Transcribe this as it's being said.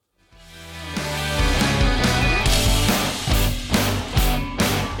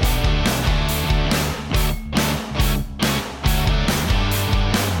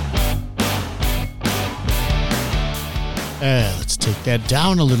Take that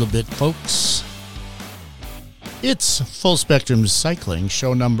down a little bit, folks. It's Full Spectrum Cycling,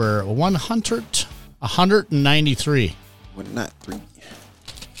 show number 193. What, not 3?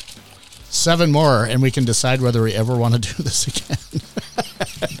 7 more, and we can decide whether we ever want to do this again.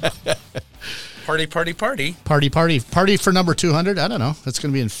 Party, party, party. Party, party. Party for number 200? I don't know. It's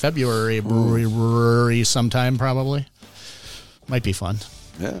going to be in February sometime, probably. Might be fun.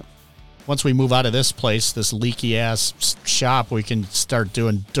 Yeah. Once we move out of this place, this leaky-ass shop, we can start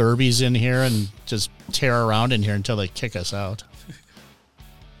doing derbies in here and just tear around in here until they kick us out.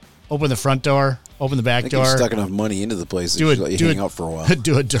 Open the front door, open the back door. I think you've stuck enough money into the place to let you hang out for a while.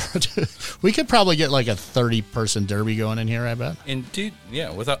 We could probably get like a 30-person derby going in here, I bet. And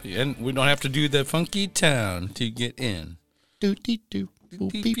and we don't have to do the funky town to get in. Do-dee-doo.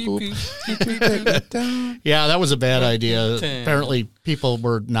 Boop, beep, boop. Yeah, that was a bad idea. Apparently, people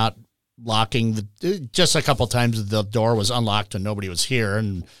were not locking just a couple times the door was unlocked and nobody was here,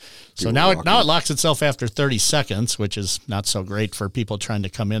 and so now it locks itself after 30 seconds, which is not so great for people trying to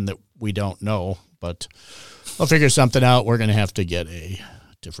come in that we don't know. But we'll figure something out. We're going to have to get a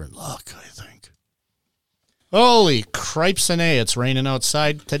different lock, I think. Holy cripes and it's raining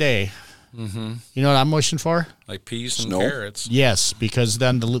outside today. Mm-hmm. You know what I'm wishing for? Like peas and carrots. Yes, because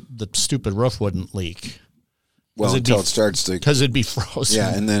then the stupid roof wouldn't leak. Well, until it starts to... Because it'd be frozen.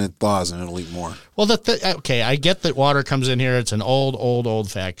 Yeah, and then it thaws and it'll leak more. Well, okay, I get that water comes in here. It's an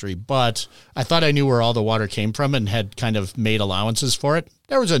old factory, but I thought I knew where all the water came from and had kind of made allowances for it.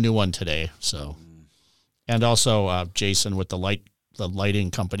 There was a new one today, so... And also, Jason with the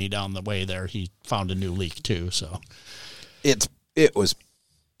lighting company down the way there, he found a new leak too, so... It was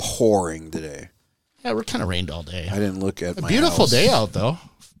pouring today. Yeah, it kind of rained all day. I didn't look at my beautiful house. day out, though.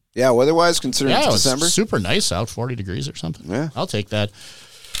 Yeah, weather-wise, considering it's December. Was super nice out, 40 degrees or something. Yeah. I'll take that.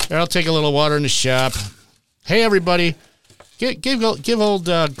 Here, I'll take a little water in the shop. Hey, everybody. Give old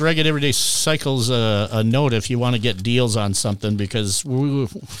Greg at Everyday Cycles a note if you want to get deals on something, because we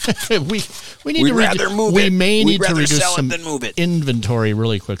need we may need to reduce some inventory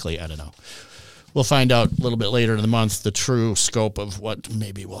really quickly. I don't know. We'll find out a little bit later in the month the true scope of what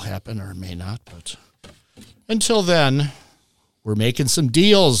maybe will happen or may not. But until then, we're making some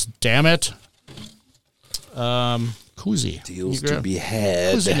deals, damn it. Koozie. Deals to be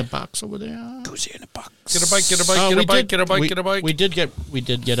had. Koozie in the box over there. Koozie in the box. Get a bike, get a bike. We did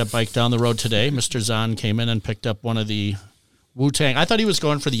get a bike down the road today. Mr. Zahn came in and picked up one of the Wu-Tang. I thought he was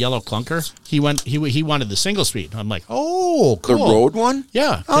going for the yellow clunker. He wanted the single speed. I'm like, oh, cool. The road one?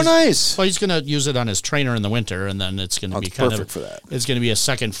 Yeah. Oh, nice. Well, he's going to use it on his trainer in the winter, and then it's going to be kind perfect for that. It's going to be a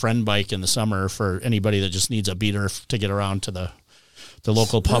second friend bike in the summer for anybody that just needs a beater to get around to the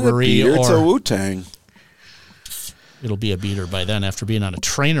local pubbery. It's a Wu-Tang. It'll be a beater by then after being on a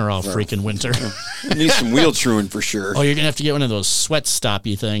trainer all freaking winter. Need some wheel truing for sure. Oh, you're going to have to get one of those sweat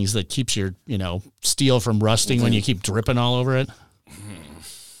stoppy things that keeps your, steel from rusting when you keep dripping all over it.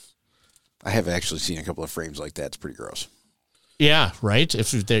 I have actually seen a couple of frames like that. It's pretty gross. Yeah, right?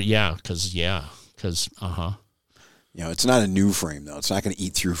 Because. It's not a new frame, though. It's not going to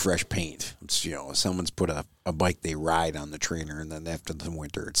eat through fresh paint. It's, someone's put a bike they ride on the trainer, and then after the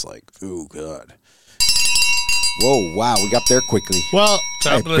winter, it's like, ooh, God. Whoa, wow, we got there quickly. Well,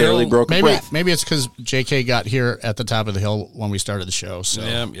 I barely broke a breath. Maybe it's because JK got here at the top of the hill when we started the show. So.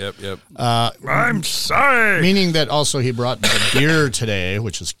 Yep. I'm sorry. Meaning that also he brought the beer today,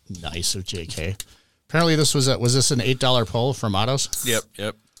 which is nice of JK. Apparently this was this an $8 pull from Otto's?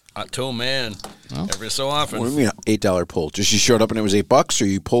 Yep. Otto, man. Well, every so often. What do you mean $8 pull? Just you showed up and it was $8, or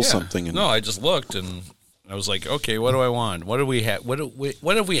you pulled something? No, I just looked and I was like, okay, what do I want? What do we have? What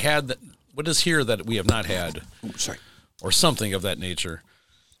have we had that? What is here that we have not had? Sorry. Or something of that nature.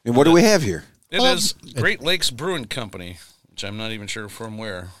 And what do we have here? It is Great Lakes Brewing Company, which I'm not even sure from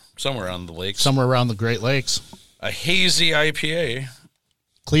where. Somewhere on the lakes. Somewhere around the Great Lakes. A hazy IPA.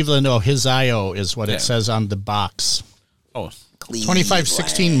 Cleveland, Ohio is what it says on the box. Oh,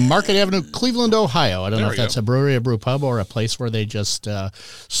 2516 Market Avenue, Cleveland, Ohio. I don't know if that's a brewery, a brew pub, or a place where they just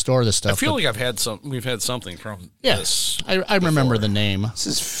store the stuff. I feel like we've had something from this. I remember the name. This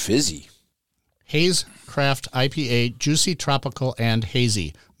is fizzy. Haze Craft IPA, juicy, tropical, and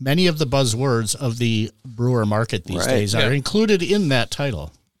hazy. Many of the buzzwords of the brewer market these days are included in that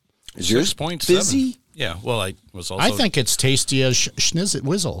title. Is yours fizzy? Yeah. Well, I think it's tasty as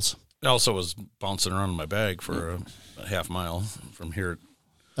whizzles. I also was bouncing around in my bag for a half mile from here.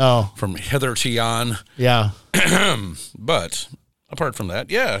 Oh. From hither to yon. Yeah. But apart from that,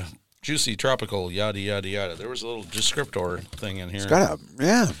 juicy, tropical, yada, yada, yada. There was a little descriptor thing in here.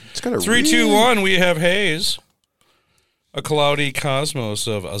 It's got a 3, 2, 1, we have haze. A cloudy cosmos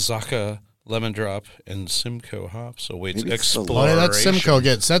of Azaka Lemon Drop, and Simcoe hops awaits Maybe it's the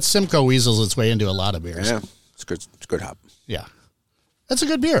exploration. That's Simcoe weasels its way into a lot of beers. Yeah, it's good. It's a good hop. Yeah. That's a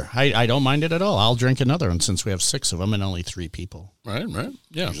good beer. I don't mind it at all. I'll drink another one since we have 6 of them and only 3 people. Right.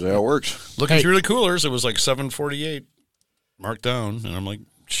 Yeah. Usually how it works. Looking through the coolers, it was like 748 marked down, and I'm like,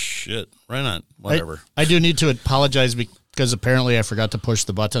 shit, right on, whatever. I do need to apologize because apparently I forgot to push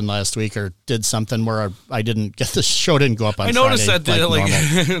the button last week or did something where I didn't get the show didn't go up on I noticed Friday that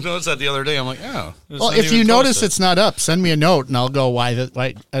noticed that the other day. I'm like, oh. Well, if you notice it's not up, send me a note and I'll go why.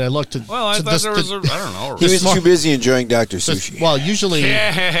 And I looked at. Well, I thought there was I don't know. He was too busy enjoying Dr. Sushi. Well, usually,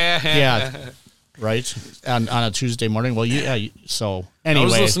 yeah, right on a Tuesday morning. Well, so anyway, I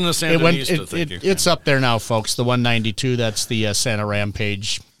was listening to Sandinista, it's up there now, folks. The 192. That's the Santa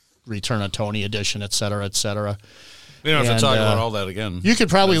Rampage, Return of Tony edition, et cetera, et cetera. We don't have to talk about all that again. You could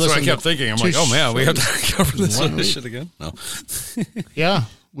probably listen. I kept thinking. I'm like, oh man, we have to cover this shit again. No. Yeah,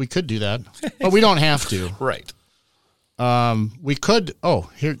 we could do that, but we don't have to. Right. We could. Oh,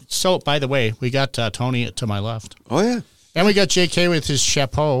 here. So, by the way, we got Tony to my left. Oh yeah, and we got JK with his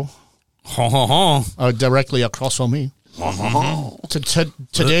chapeau. Directly across from me.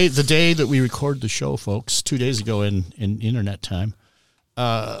 Today, the day that we record the show, folks, 2 days ago in internet time.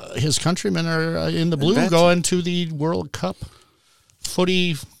 His countrymen are in the blue going to the World Cup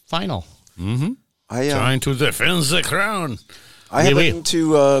footy final. Mm-hmm. Trying to defend the crown. I happened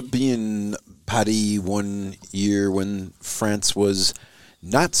to be in Paris one year when France was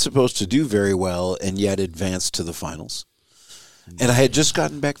not supposed to do very well and yet advanced to the finals. And I had just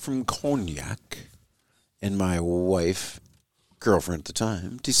gotten back from Cognac, and my wife, girlfriend at the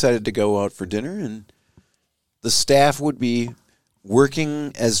time, decided to go out for dinner, and the staff would be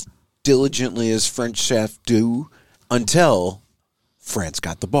working as diligently as French staff do until France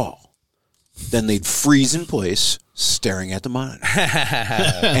got the ball. Then they'd freeze in place, staring at the monitor.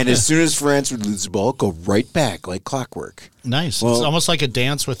 And as soon as France would lose the ball, go right back like clockwork. Nice. Well, it's almost like a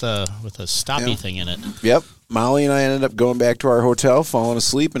dance with a stoppy thing in it. Yep. Molly and I ended up going back to our hotel, falling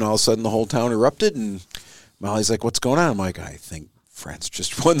asleep, and all of a sudden the whole town erupted. And Molly's like, "What's going on?" I'm like, "I think France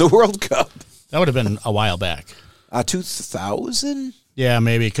just won the World Cup." That would have been a while back. 2000? Yeah,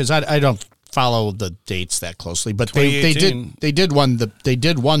 maybe, because I don't follow the dates that closely, but they did won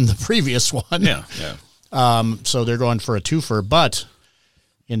the previous one. Yeah. So they're going for a twofer, but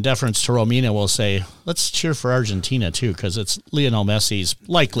in deference to Romina, we'll say let's cheer for Argentina too, because it's Lionel Messi's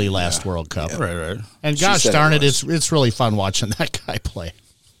likely last World Cup. Yeah. Right. And gosh darn it, it's really fun watching that guy play.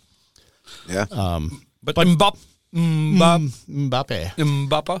 Yeah. But Mbappe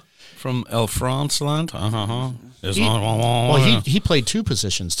from El France land. He played 2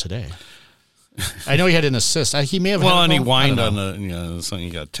 positions today. I know he had an assist. He may have. Well, and he whined on something.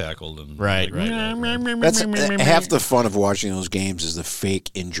 He got tackled and right. That's half the fun of watching those games is the fake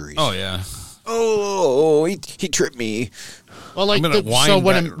injuries. Oh yeah. Oh, he tripped me. Well, like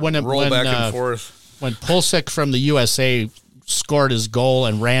roll back and forth. When Pulisic from the USA scored his goal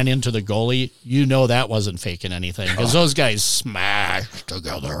and ran into the goalie, you know that wasn't faking anything because those guys smashed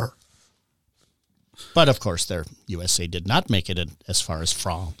together. But of course, their USA did not make it as far as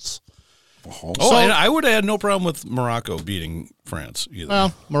France. And I would have had no problem with Morocco beating France either.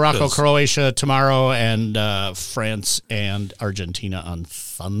 Well, Morocco, Croatia tomorrow, and France and Argentina on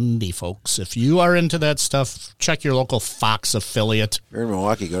Sunday, folks. If you are into that stuff, check your local Fox affiliate. If you're in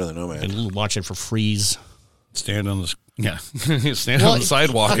Milwaukee, go to the Nomad. And watch it for freeze. Stand on the on the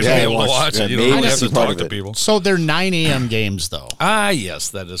sidewalk and be able to watch it. You don't really have to talk to people. So they're 9 a.m. games, though. Yes,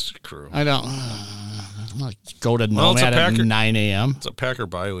 that is true. I don't go to Nomad at 9 a.m. It's a Packer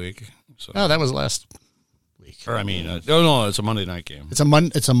bye week. So. Oh, that was last week. Or I mean, it's a Monday night game. It's a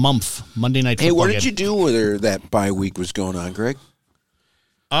month Monday night. Hey, what did you do whether that bye week was going on, Greg?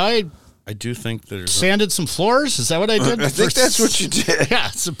 I do think there's sanded some floors. Is that what I did? I think that's what you did. Yeah,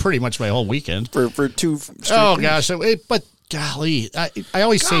 it's pretty much my whole weekend for 2 straight weeks. Gosh, but golly, I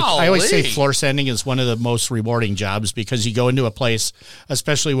always say floor sanding is one of the most rewarding jobs because you go into a place,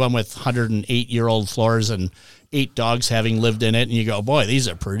 especially one with 108-year-old floors and 8 dogs having lived in it, and you go, boy, these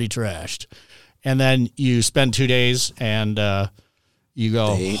are pretty trashed. And then you spend 2 days and you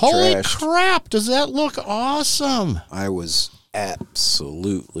go, holy crap, does that look awesome? I was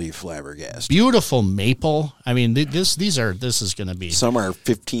absolutely flabbergasted. Beautiful maple. I mean, this is going to be. Some are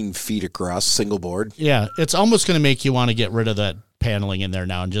 15 feet across, single board. Yeah, it's almost going to make you want to get rid of that paneling in there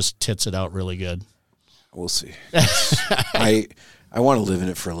now and just tits it out really good. We'll see. I want to live in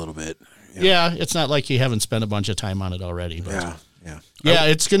it for a little bit. Yeah, it's not like you haven't spent a bunch of time on it already. But yeah.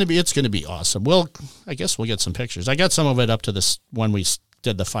 It's gonna be awesome. I guess we'll get some pictures. I got some of it up to this when we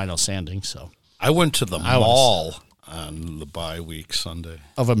did the final sanding. So I went to the mall on the bye week Sunday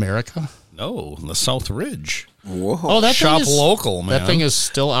of America. Oh, the South Ridge. Whoa. Oh, that Shop thing is, local, man. That thing is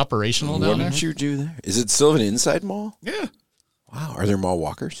still operational down What there? did you do there? Is it still an inside mall? Yeah. Wow. Are there mall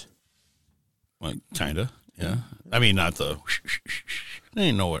walkers? Like, kind of, yeah. I mean, not the... There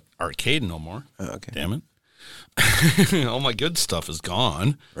ain't no arcade no more. Oh, okay. Damn it. All my good stuff is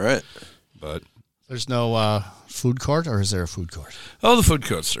gone. Right. But... There's no food court, or is there a food court? Oh, the food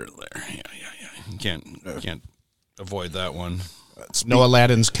courts are there. Yeah. You can't avoid that one. No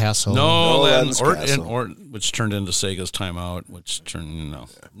Aladdin's Castle. No, Aladdin's Aladdin's Castle. or which turned into Sega's Timeout, which turned none of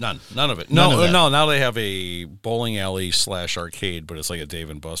it. None of that. No. Now they have a bowling alley / arcade, but it's like a Dave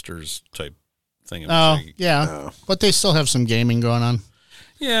and Buster's type thing. Oh, yeah. But they still have some gaming going on.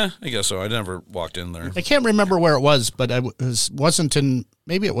 Yeah, I guess so. I never walked in there. I can't remember where it was, but wasn't in.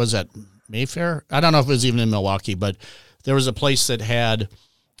 Maybe it was at Mayfair. I don't know if it was even in Milwaukee, but there was a place that had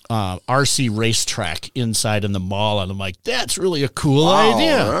RC racetrack inside in the mall, and I'm like, that's really a cool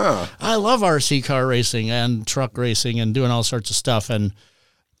idea. Yeah. I love RC car racing and truck racing and doing all sorts of stuff, and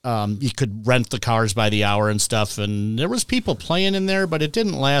you could rent the cars by the hour and stuff, and there was people playing in there, but it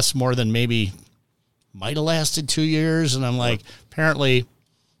didn't last more than might have lasted 2 years, and I'm like, apparently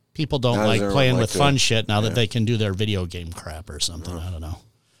people don't Now like they don't playing like with to- fun shit now that they can do their video game crap or something. I don't know.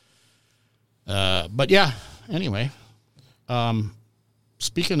 But yeah, anyway,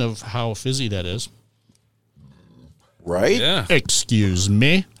 speaking of how fizzy that is, Right? Yeah, excuse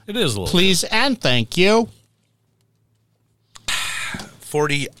me, it is a little. please and thank you.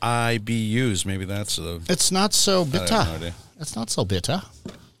 40 IBUs. Maybe that's the. It's not so I bitter. have no idea. It's not so bitter.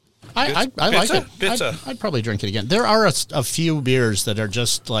 I like Bitter, it. bitter. I'd probably drink it again. There are a few beers that are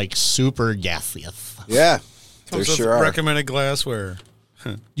just like super gaseous. Yeah. There Comes with sure are. recommended glassware.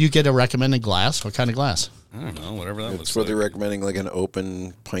 You get a recommended glass. What kind of glass? I don't know, whatever that That's looks what like. they're recommending, like an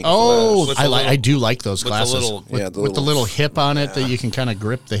open pint Oh, glass. With the I do like those with the glasses little- with, Yeah, the with the little- little hip on it that you can kind of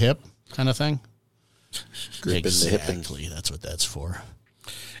grip the hip, kind of thing. Gripping the hip and- Exactly, that's what that's for.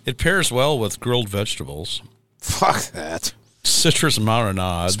 It pairs well with grilled vegetables, Fuck that. citrus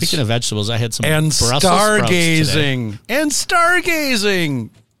marinades. Speaking of vegetables, I had some and Brussels sprouts today. stargazing. And stargazing.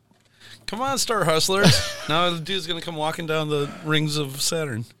 Come on, Star Hustlers. Now the dude's going to come walking down the rings of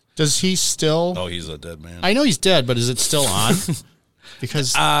Saturn. Does he still? Oh, he's a dead man. I know he's dead, but is it still on?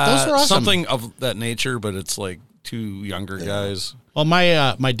 Because those are awesome. Something of that nature, but it's like two younger guys. Well,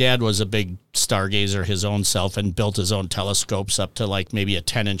 my dad was a big stargazer his own self and built his own telescopes up to like maybe a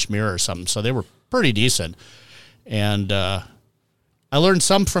 10-inch mirror or something. So they were pretty decent. And I learned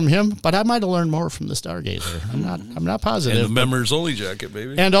some from him, but I might have learned more from the stargazer. I'm not positive. And the members only jacket,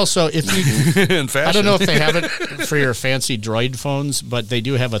 baby. And also, if you, In fashion. I don't know if they have it for your fancy Droid phones, but they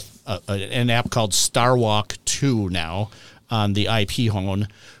do have an app called Starwalk 2 now on the IP phone,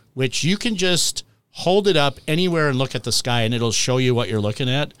 which you can just hold it up anywhere and look at the sky, and it'll show you what you're looking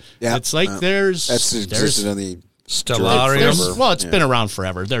at. Yeah, It's like that's existed on the Stellarium. well, it's been around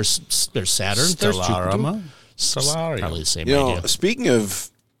forever. There's Saturn. There's Jupiter. Stellarium. Stellarium. Probably the same You know, idea. speaking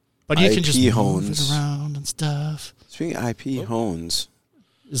of But you can just IP move hones. it around and stuff. Speaking of IP hones,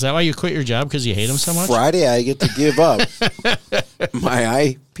 Is that why you quit your job? Because you hate them so much? Friday I get to give up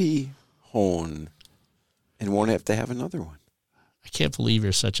my IP hone and won't have to have another one. I can't believe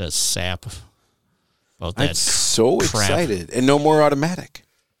you're such a sap about that. I'm so crap. excited. And no more automatic.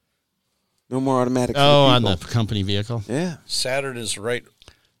 No more automatic. for Oh, on people. the company vehicle? Yeah. Saturn is right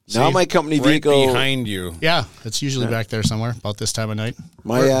Now my company right vehicle. behind you. Yeah, it's usually back there somewhere about this time of night.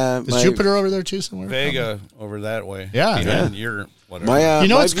 My Is Jupiter over there too somewhere? Vega over that way. Yeah, Behind your whatever. My You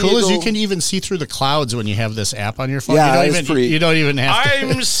know my what's cool is you vehicle- can even see through the clouds when you have this app on your phone. Yeah, you it's pretty- you don't even have to.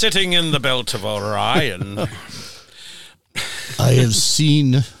 I'm sitting in the belt of Orion. I have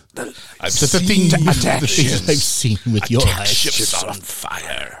seen I've the things I've seen with your eyes. ships on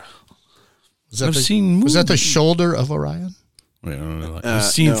fire. Was that I've the, seen was that the shoulder of Orion? I've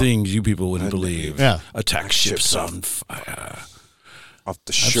seen no. things you people wouldn't believe. Yeah. Attack ships on fire. off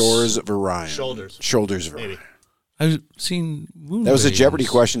the shores of Orion. Shoulders. Shoulders of Orion. I've seen moon That was a bays Jeopardy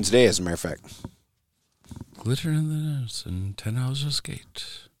question today, as a matter of fact. glitter in the nose and 10 houses gate.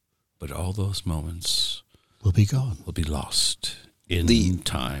 But all those moments Will be gone. will be lost in The-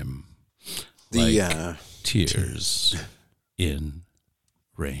 time. The Like tears in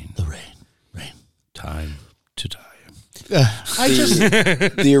rain. The rain. Time to die. I just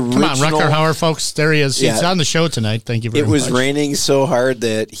the original. come on, Rucker Hauer, folks. There he is. He's Yeah. on the show tonight. Thank you very It much. was raining so hard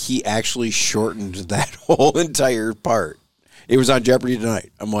that he actually shortened that whole entire part. It was on Jeopardy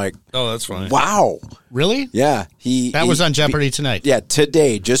tonight. I'm like, Oh, that's funny. wow. Really? Yeah, That was on Jeopardy tonight. Yeah,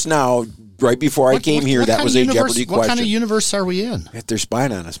 today, just now, right before I came here, that kind was of a universe- Jeopardy What kind of question. universe are we in? They're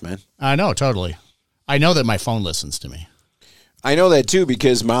spying on us, man. I know, totally. I know that my phone listens to me. I know that too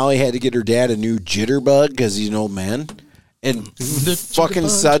because Molly had to get her dad a new jitterbug because he's an old man. And fucking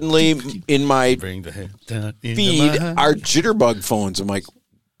suddenly in my feed are jitterbug phones. I'm like,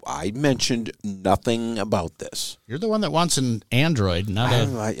 I mentioned nothing about this. You're the one that wants an Android, not a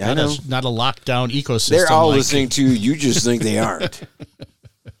lockdown ecosystem. They're all listening to you. You just think they aren't.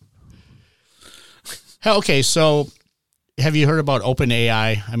 Okay, so have you heard about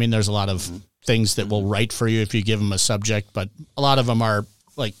OpenAI? I mean, there's a lot of things that will write for you if you give them a subject, but a lot of them are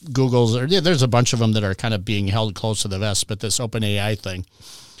like Google's, or there's a bunch of them that are kind of being held close to the vest, but this OpenAI thing.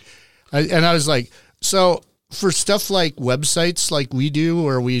 And I was like, so for stuff like websites like we do,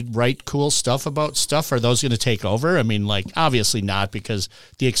 where we write cool stuff about stuff, are those going to take over? I mean, like, obviously not, because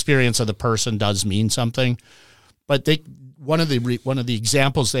the experience of the person does mean something. But one of the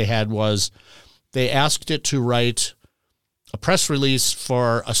examples they had was they asked it to write a press release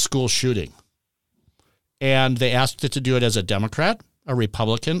for a school shooting. And they asked it to do it as a Democrat, a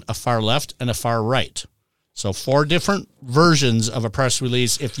Republican, a far left, and a far right. So 4 different versions of a press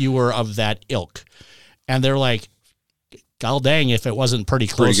release if you were of that ilk. And they're like, God dang, if it wasn't pretty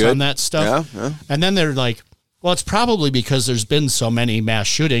close on that stuff. Yeah. And then they're like, well, it's probably because there's been so many mass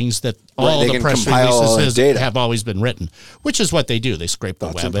shootings that all the press releases have always been written, which is what they do. They scrape the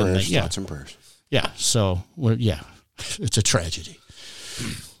web. Thoughts and prayers. Yeah. So, it's a tragedy.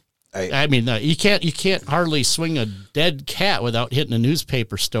 I mean, you can't hardly swing a dead cat without hitting a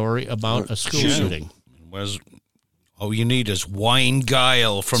newspaper story about a school shooting. All you need is Wayne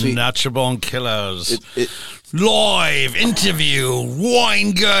Gale from Natural Born Killers. Live interview,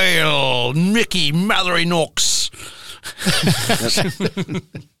 Wayne Gale, Mickey Mallory Knox.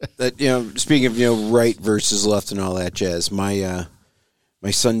 Speaking of right versus left and all that jazz, my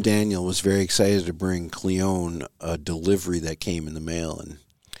son Daniel was very excited to bring Cleone a delivery that came in the mail, and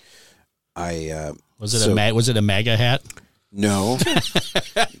was it a MAGA hat? No,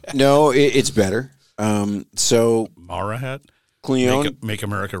 it's better. So Mara hat, Cleone, make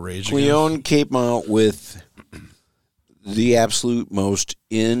America rage. Cleone came out with the absolute most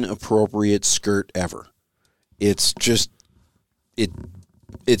inappropriate skirt ever. It's just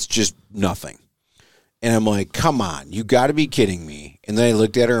nothing. And I'm like, come on, you got to be kidding me. And then I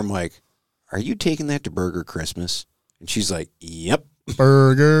looked at her. I'm like, are you taking that to Burger Christmas? And she's like, yep.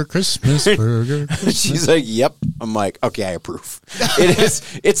 Burger Christmas, Burger Christmas. She's like, yep. I'm like, okay, I approve.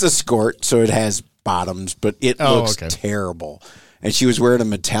 It's a skirt, so it has bottoms, but it looks terrible. And she was wearing a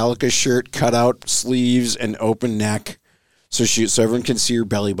Metallica shirt, cut out sleeves, and open neck, so everyone can see her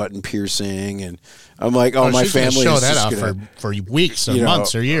belly button piercing. And I'm like, my family show is that just off for weeks or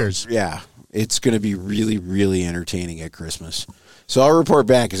months or years. Yeah, it's going to be really, really entertaining at Christmas. So I'll report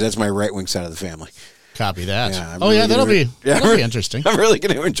back because that's my right wing side of the family. Copy that. Yeah, that'll be interesting. I'm really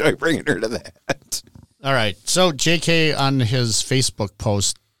going to enjoy bringing her to that. All right. So JK on his Facebook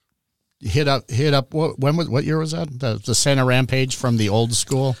post hit up. What year was that? The Santa Rampage from the old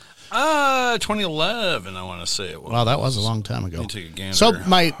school. 2011. I want to say it was. Well, that was a long time ago. Take a gander. So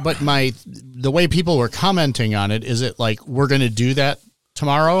the way people were commenting on it, is it like we're going to do that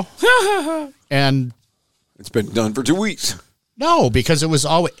tomorrow? And it's been done for 2 weeks. No, because it was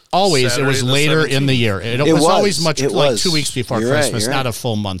always Saturday, it was later 17th. In the year. It was always like 2 weeks before Christmas, not a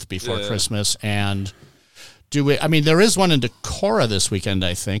full month before Christmas. And there is one in Decorah this weekend,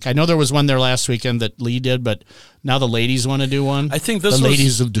 I think. I know there was one there last weekend that Lee did, but now the ladies want to do one. I think the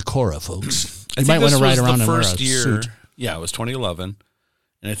ladies of Decorah, folks. You might want to ride around in a suit. Yeah, it was 2011.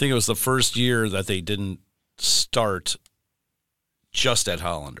 And I think it was the first year that they didn't start just at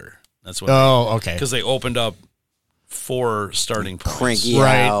Hollander. That's what. Okay. Because they opened up 4 starting points. Cranky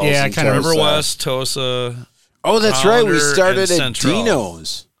right? Yeah, kind of River West, Tosa. Oh, that's right. We started at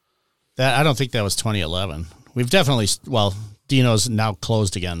Dino's. I don't think that was 2011. We've definitely Dino's now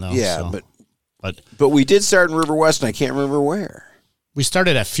closed again though. Yeah, so. but we did start in River West, and I can't remember where. We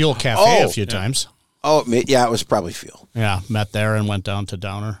started at Fuel Cafe a few times. Oh, yeah, it was probably Fuel. Yeah, met there and went down to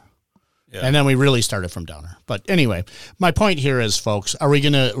Downer. Yeah. And then we really started from Downer. But anyway, my point here is, folks, are we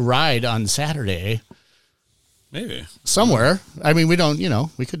going to ride on Saturday? Maybe. Somewhere. I mean, we don't,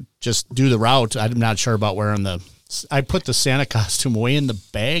 we could just do the route. I'm not sure about wearing I put the Santa costume away in the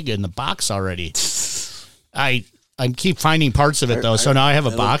bag in the box already. I keep finding parts of it, though. So now I have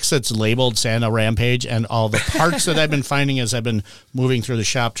a box that's labeled Santa Rampage, and all the parts that I've been finding as I've been moving through the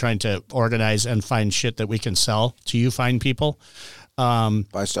shop trying to organize and find shit that we can sell to you fine people.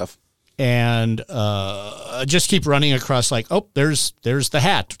 Buy stuff. And just keep running across there's the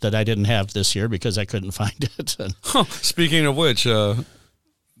hat that I didn't have this year because I couldn't find it. Speaking of which, Todd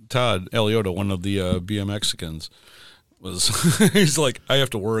Eliota, one of the BMXicans, he's like, I have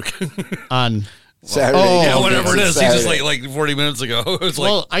to work. On Saturday. Yeah, whatever it is. He just like 40 minutes ago. It was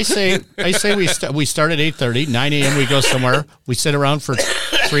well, I say we start at 8:30, 9 a.m. We go somewhere. We sit around for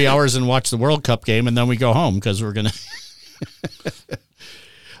 3 hours and watch the World Cup game, and then we go home because we're gonna.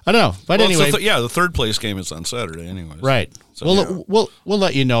 I don't know, but anyway, the third place game is on Saturday, anyways. Right. So we'll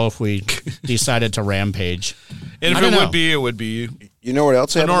let you know if we decided to rampage. And if it would be. You know what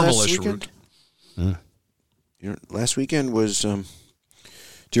else happened normalish route? Last weekend was.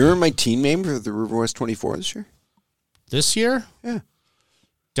 Do you remember my team name for the River West 24 this year? This year? Yeah.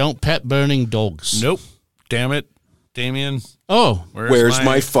 Don't pet burning dogs. Nope. Damn it, Damien. Oh, where's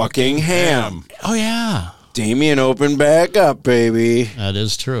my fucking ham? Oh yeah. Damien opened back up, baby. That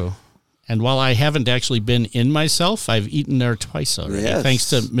is true. And while I haven't actually been in myself, I've eaten there twice already. Yes. Thanks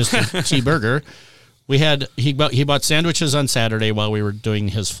to Mr. T. Burger. He bought sandwiches on Saturday while we were doing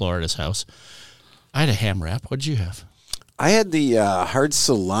his Florida's house. I had a ham wrap. What did you have? I had the hard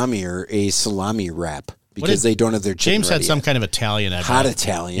salami or a salami wrap because they don't have their chicken James had ready some yet. kind of Italian. Hot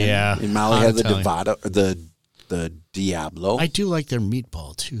Italian. Yeah. And Molly had the Divato, the Diablo. I do like their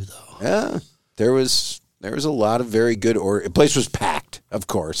meatball too, though. Yeah. There was a lot of very good the place was packed, of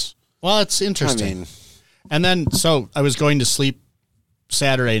course. Well, it's interesting. And then, so I was going to sleep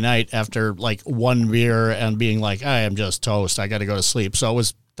Saturday night after like one beer and being like, I am just toast. I got to go to sleep. So it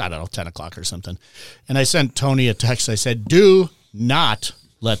was, I don't know, 10 o'clock or something. And I sent Tony a text. I said, do not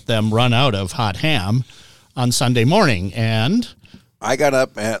let them run out of hot ham on Sunday morning. And I got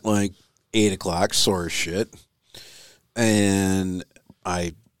up at like 8 o'clock, sore as shit. And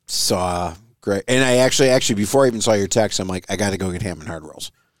I saw Greg. And I actually, before I even saw your text, I'm like, I got to go get ham and hard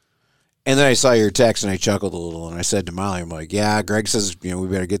rolls. And then I saw your text and I chuckled a little and I said to Molly, I'm like, yeah, Greg says, we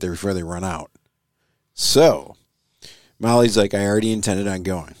better get there before they run out. So Molly's like, I already intended on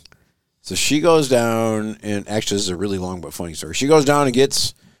going. So she goes down and actually this is a really long but funny story. She goes down and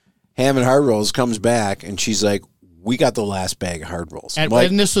gets ham and hard rolls, comes back and she's like, we got the last bag of hard rolls.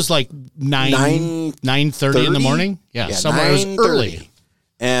 And this was like 9:30 in the morning? Yeah, somewhere it was early.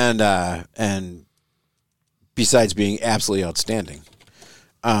 And besides being absolutely outstanding.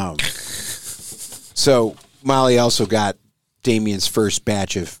 So Molly also got Damien's first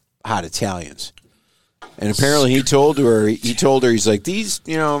batch of hot Italians. And apparently he told her, he's like, these,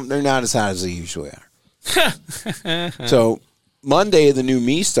 they're not as hot as they usually are. So Monday, the new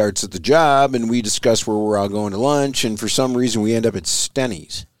me starts at the job, and we discuss where we're all going to lunch, and for some reason we end up at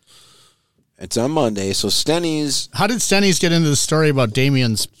Stenny's. It's on Monday, so Stenny's... How did Stenny's get into the story about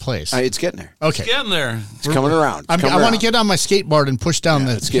Damien's place? It's getting there. Okay. It's getting there. It's coming around. I want to get on my skateboard and push down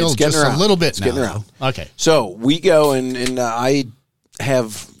the hill just a little bit now. It's getting around. Okay. So we go, and I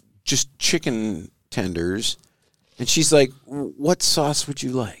have just chicken tenders, and she's like, what sauce would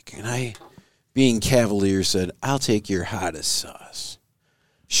you like? And I, being cavalier, said, I'll take your hottest sauce.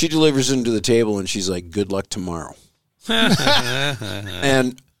 She delivers them to the table, and she's like, good luck tomorrow.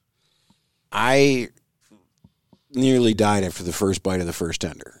 And I nearly died after the first bite of the first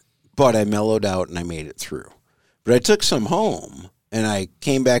tender, but I mellowed out and I made it through. But I took some home, and I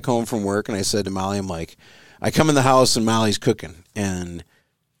came back home from work, and I said to Molly, I'm like, I come in the house, and Molly's cooking, and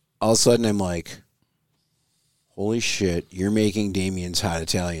all of a sudden I'm like, holy shit, you're making Damien's hot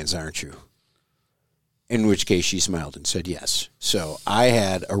Italians, aren't you? In which case she smiled and said yes. So I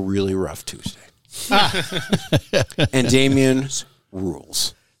had a really rough Tuesday. And Damien's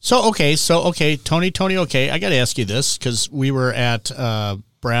rules. So, okay, Tony, okay, I got to ask you this, because we were at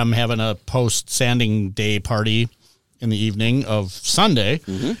Bram having a post-sanding day party in the evening of Sunday,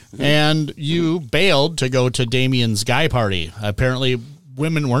 and you bailed to go to Damien's guy party. Apparently,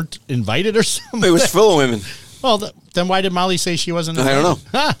 women weren't invited or something. It was full of women. Well, then why did Molly say she wasn't invited? I don't know.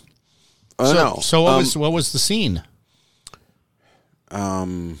 Huh. I don't know. So what was the scene?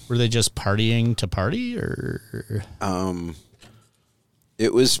 Were they just partying to party, or?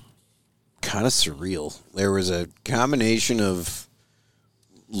 It was kind of surreal. There was a combination of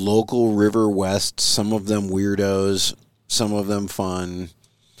local River West, some of them weirdos, some of them fun,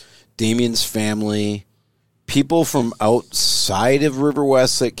 Damien's family, people from outside of River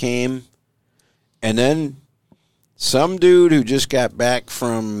West that came, and then some dude who just got back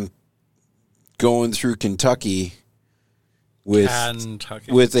from going through Kentucky with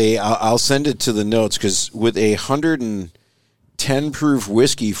I'll send it to the notes, because with 110 proof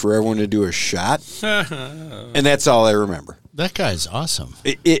whiskey for everyone to do a shot, and that's all I remember. That guy's awesome.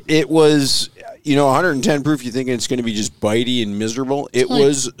 It was, 110 proof. You thinking it's going to be just bitey and miserable? It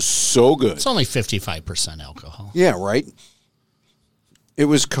was so good. It's only 55% alcohol. Yeah, right. It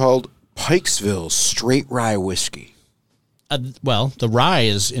was called Pikesville Straight Rye Whiskey. Well, the rye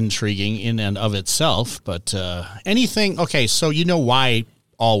is intriguing in and of itself, but anything. Okay, so you know why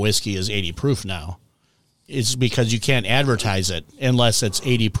all whiskey is 80 proof now. It's because you can't advertise it unless it's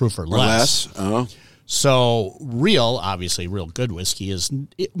 80 proof or less. So obviously real good whiskey is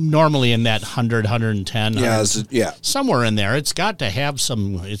normally in that 100, 110. Somewhere in there. It's got to have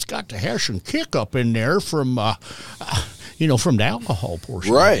some kick up in there from, from the alcohol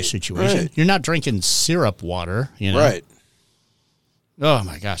portion of the situation. Right. You're not drinking syrup water, Right. Oh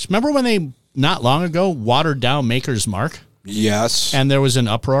my gosh. Remember when they, not long ago, watered down Maker's Mark? Yes. And there was an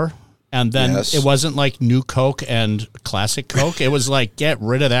uproar? And then it wasn't like New Coke and Classic Coke. It was like, get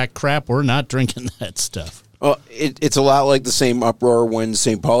rid of that crap. We're not drinking that stuff. Well, it's a lot like the same uproar when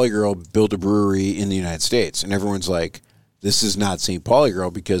St. Pauli Girl built a brewery in the United States. And everyone's like, this is not St. Pauli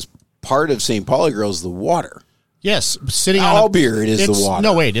Girl because part of St. Pauli Girl is the water. Yes, sitting on all beer, it is the water.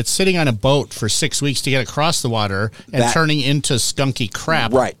 No, wait, it's sitting on a boat for 6 weeks to get across the water and turning into skunky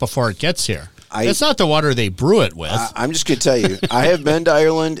crap before it gets here. It's not the water they brew it with. I'm just going to tell you, I have been to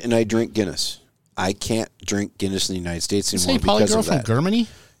Ireland and I drink Guinness. I can't drink Guinness in the United States anymore because of that. St. Pauli Girl from Germany?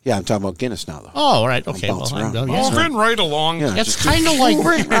 Yeah, I'm talking about Guinness now, though. Oh, all right. Okay. Moving right along. Yeah, it's kind of like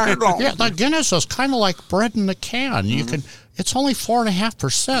the Guinness is kind of like bread in a can. You can. It's only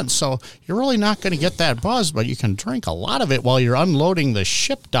 4.5%, so you're really not going to get that buzz, but you can drink a lot of it while you're unloading the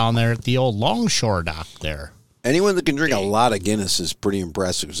ship down there at the old Longshore dock there. Anyone that can drink a lot of Guinness is pretty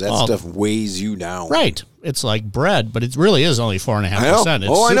impressive because that stuff weighs you down. Right. It's like bread, but it really is only 4.5%.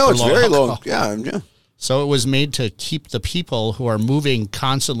 I know. It's very low. Yeah. So it was made to keep the people who are moving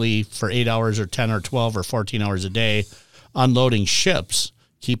constantly for 8 hours or 10 or 12 or 14 hours a day unloading ships,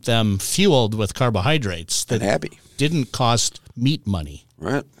 keep them fueled with carbohydrates that happy. Didn't cost meat money.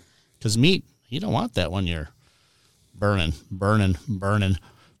 Right. Because meat, you don't want that when you're burning.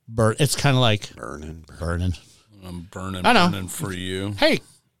 It's kind of like burning. I'm burning for you. Hey,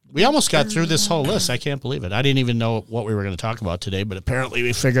 we almost got through this whole list. I can't believe it. I didn't even know what we were going to talk about today, but apparently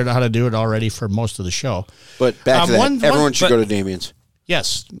we figured out how to do it already for most of the show. But back to that, everyone should go to Damien's.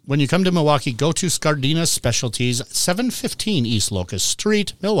 Yes. When you come to Milwaukee, go to Scardina Specialties, 715 East Locust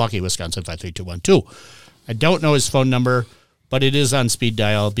Street, Milwaukee, Wisconsin, 53212. I don't know his phone number, but it is on speed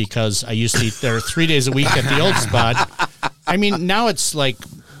dial because I used to eat there 3 days a week at the old spot. I mean, now it's like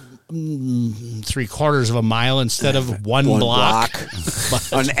 3/4 of a mile instead of one block.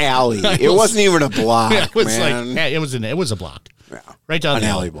 An alley. It wasn't even a block. It was man. It was a block. Yeah. Right down an the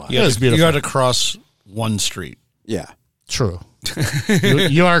alley block. Yeah, it was beautiful. You had to cross one street. Yeah. True.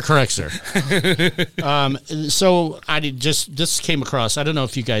 you are correct, sir. So I this came across. I don't know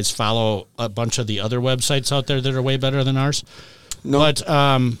if you guys follow a bunch of the other websites out there that are way better than ours. No. But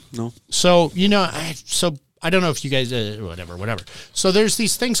no. So I don't know if you guys whatever. So there's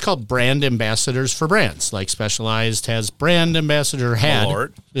these things called brand ambassadors for brands. Like Specialized has brand ambassador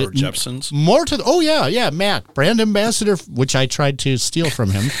Malort or Jeppson's. Matt, brand ambassador, which I tried to steal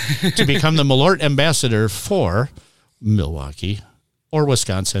from him to become the Malort ambassador for Milwaukee or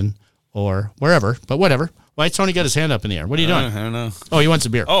Wisconsin or wherever, but whatever. Why Tony got his hand up in the air? What are you doing? I don't know. Oh, he wants a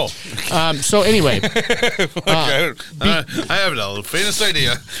beer. Oh. So anyway. I have no faintest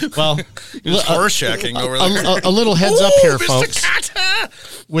idea. Well. He's horse-shacking over there. A little heads up here, Mr. folks. Kata!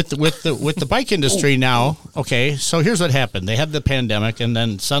 With the bike industry now, okay, so here's what happened. They had the pandemic, and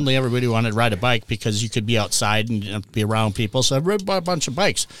then suddenly everybody wanted to ride a bike because you could be outside and be around people, so everybody bought a bunch of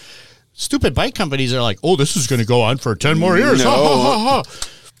bikes. Stupid bike companies are like, oh, this is going to go on for 10 more years. No.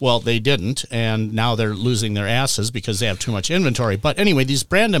 Well, they didn't, and now they're losing their asses because they have too much inventory. But anyway, these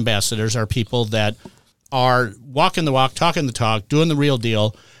brand ambassadors are people that are walking the walk, talking the talk, doing the real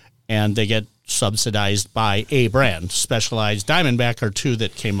deal, and they get subsidized by a brand. Specialized, Diamondback are two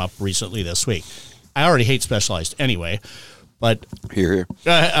that came up recently this week. I already hate Specialized anyway, but here.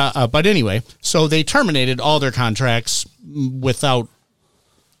 But anyway, so they terminated all their contracts without,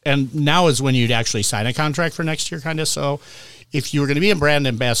 and now is when you'd actually sign a contract for next year, kind of. So if you were going to be a brand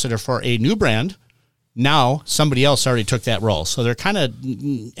ambassador for a new brand, now somebody else already took that role. So they're kind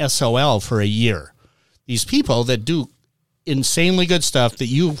of SOL for a year. These people that do insanely good stuff that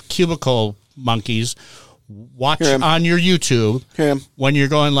you cubicle monkeys watch on your YouTube when you're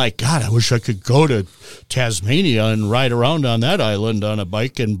going like, God, I wish I could go to Tasmania and ride around on that island on a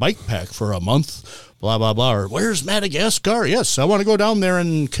bike and bike pack for a month, blah, blah, blah. Or where's Madagascar? Yes, I want to go down there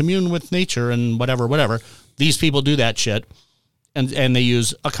and commune with nature and whatever. These people do that shit. And they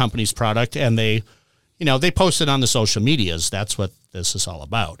use a company's product, and they post it on the social medias. That's what this is all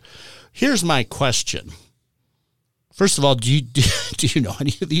about. Here's my question. First of all, do you know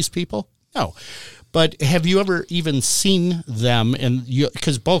any of these people? No. But have you ever even seen them?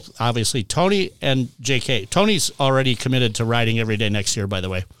 Because both, obviously, Tony and JK. Tony's already committed to riding every day next year, by the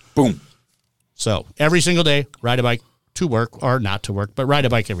way. Boom. So every single day, ride a bike, to work, or not to work, but ride a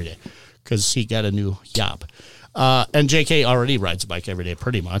bike every day because he got a new job. And JK already rides a bike every day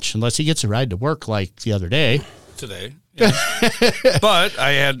pretty much, unless he gets a ride to work like the other day. Today. Yeah. But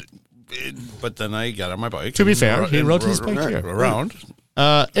then I got on my bike. To be fair, he rode his bike here. Around.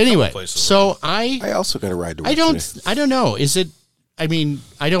 Anyway, so I also got a ride to work I don't know. Is it,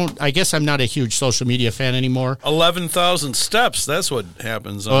 I guess I'm not a huge social media fan anymore. 11,000 steps. That's what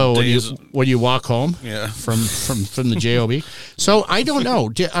happens on days. When you walk home from the JOB. So I don't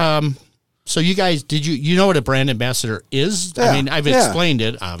know. So you guys, you know what a brand ambassador is? Yeah, I mean, I've explained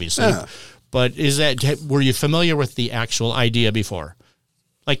it, obviously. Yeah. But were you familiar with the actual idea before?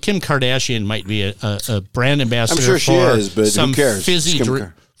 Like Kim Kardashian might be a brand ambassador. I'm sure she is, but some who cares?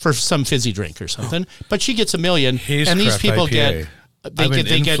 For some fizzy drink or something. But she gets $1 million, and these people IPA.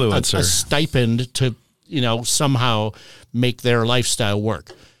 get a stipend to somehow make their lifestyle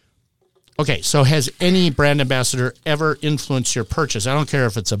work. Okay, so has any brand ambassador ever influenced your purchase? I don't care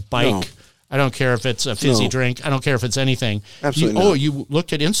if it's a bike. No. I don't care if it's a fizzy drink. I don't care if it's anything. Absolutely not. You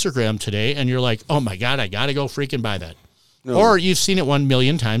looked at Instagram today and you're like, oh my God, I got to go freaking buy that. No. Or you've seen it 1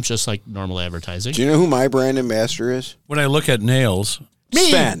 million times, just like normal advertising. Do you know who my brand ambassador is? When I look at nails. Me.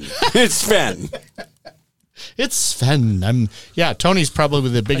 Sven. It's Sven. It's Sven. Tony's probably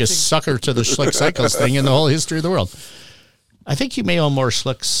the biggest sucker to the Schlick Cycles thing in the whole history of the world. I think you may own more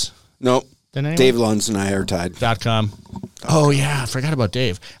Schlicks. Nope. Than anyone. Dave Lunds and I are tied. .com. Oh, yeah. I forgot about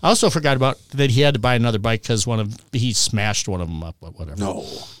Dave. I also forgot about that he had to buy another bike because he smashed one of them up, but whatever. No.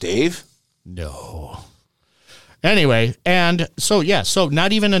 Dave? No. Anyway, and so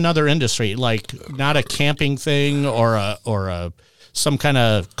not even another industry, like not a camping thing or some kind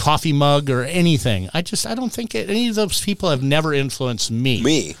of coffee mug or anything. I don't think any of those people have never influenced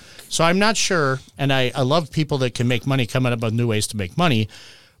me. So I'm not sure, and I love people that can make money, coming up with new ways to make money,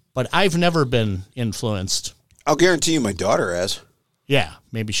 but I've never been influenced. I'll guarantee you my daughter has. Yeah,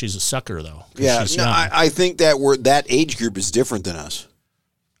 maybe she's a sucker, though. Yeah, I think that age group is different than us,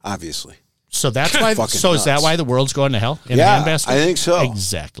 obviously. So that's why. So is that why the world's going to hell? I think so.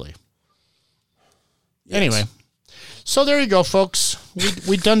 Exactly. Yes. Anyway, so there you go, folks.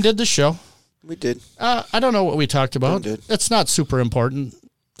 We done did the show. We did. I don't know what we talked about. It's not super important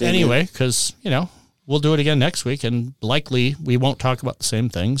anyway, because we'll do it again next week, and likely we won't talk about the same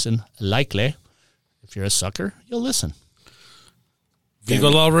things. And likely, if you're a sucker, you'll listen. Viva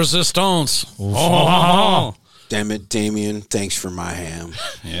la resistance! Damn it, Damien. Thanks for my ham.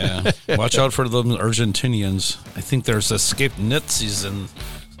 Yeah. Watch out for the Argentinians. I think there's escaped Nazis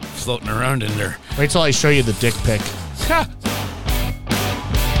floating around in there. Wait till I show you the dick pic.